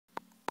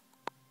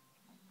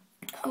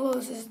Hello,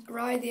 this is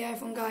Ride the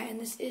iPhone guy, and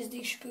this is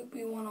the ih5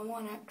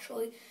 101.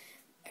 Actually,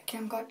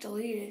 account got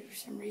deleted for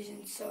some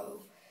reason,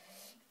 so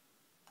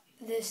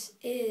this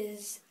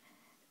is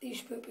the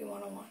ih5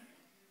 101,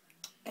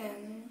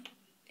 and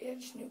yeah,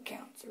 it's a new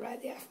account. So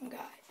Ride the iPhone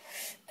guy,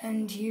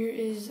 and here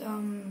is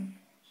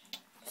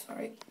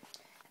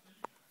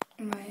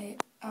my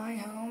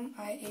IHome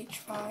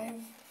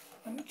ih5.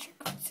 Let me check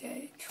what's the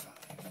ih5.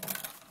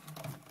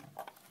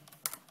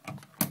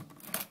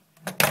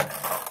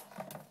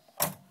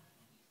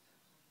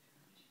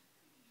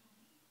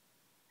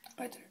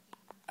 Right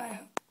there,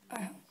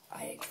 iHome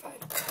ih5.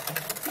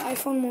 The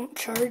iPhone won't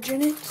charge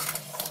in it.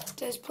 It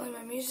does play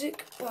my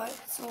music, but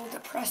it's a little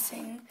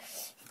depressing.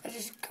 I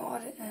just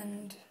got it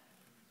and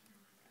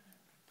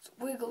it's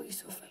wiggly,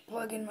 so if I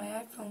plug in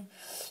my iPhone,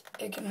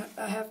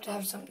 I have to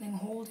have something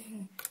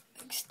holding,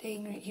 like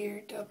staying right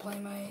here to play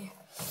my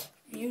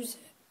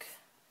music,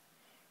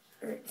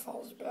 or it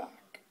falls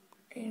back.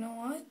 You know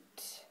what?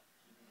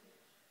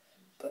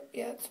 But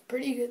yeah, it's a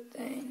pretty good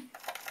thing.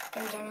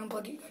 Every time you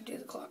unplug it, you gotta do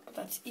the clock, but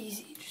that's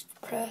easy. Just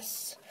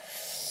press.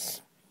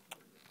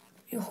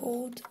 You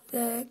hold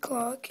the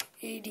clock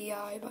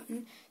ADI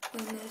button,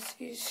 and this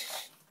is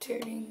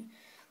turning.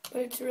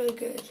 But it's a really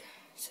good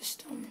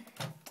system,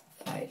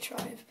 the ih5,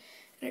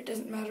 and it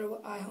doesn't matter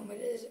what iHome it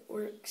is, it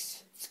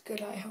works. It's a good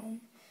iHome,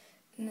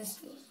 and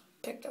this is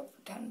picked up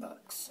for $10,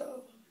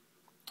 so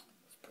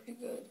it's pretty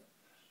good.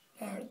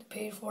 I heard they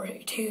paid for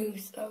it too,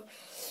 so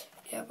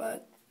yeah.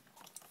 But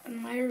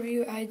in my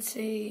review, I'd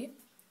say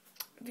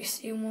if you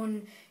see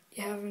one,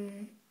 you have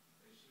an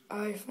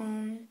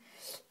iPhone,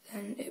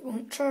 then it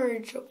won't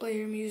charge. It'll play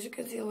your music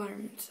as the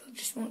alarm, so it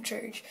just won't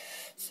charge.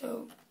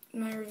 So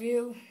my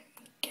review,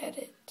 get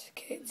it.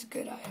 Okay, it's a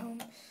good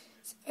iHome.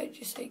 So I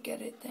just say get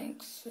it.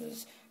 Thanks. This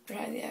is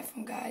Ride the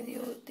iPhone guy, the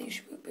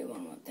ih5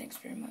 101. Thanks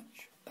very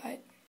much. Bye.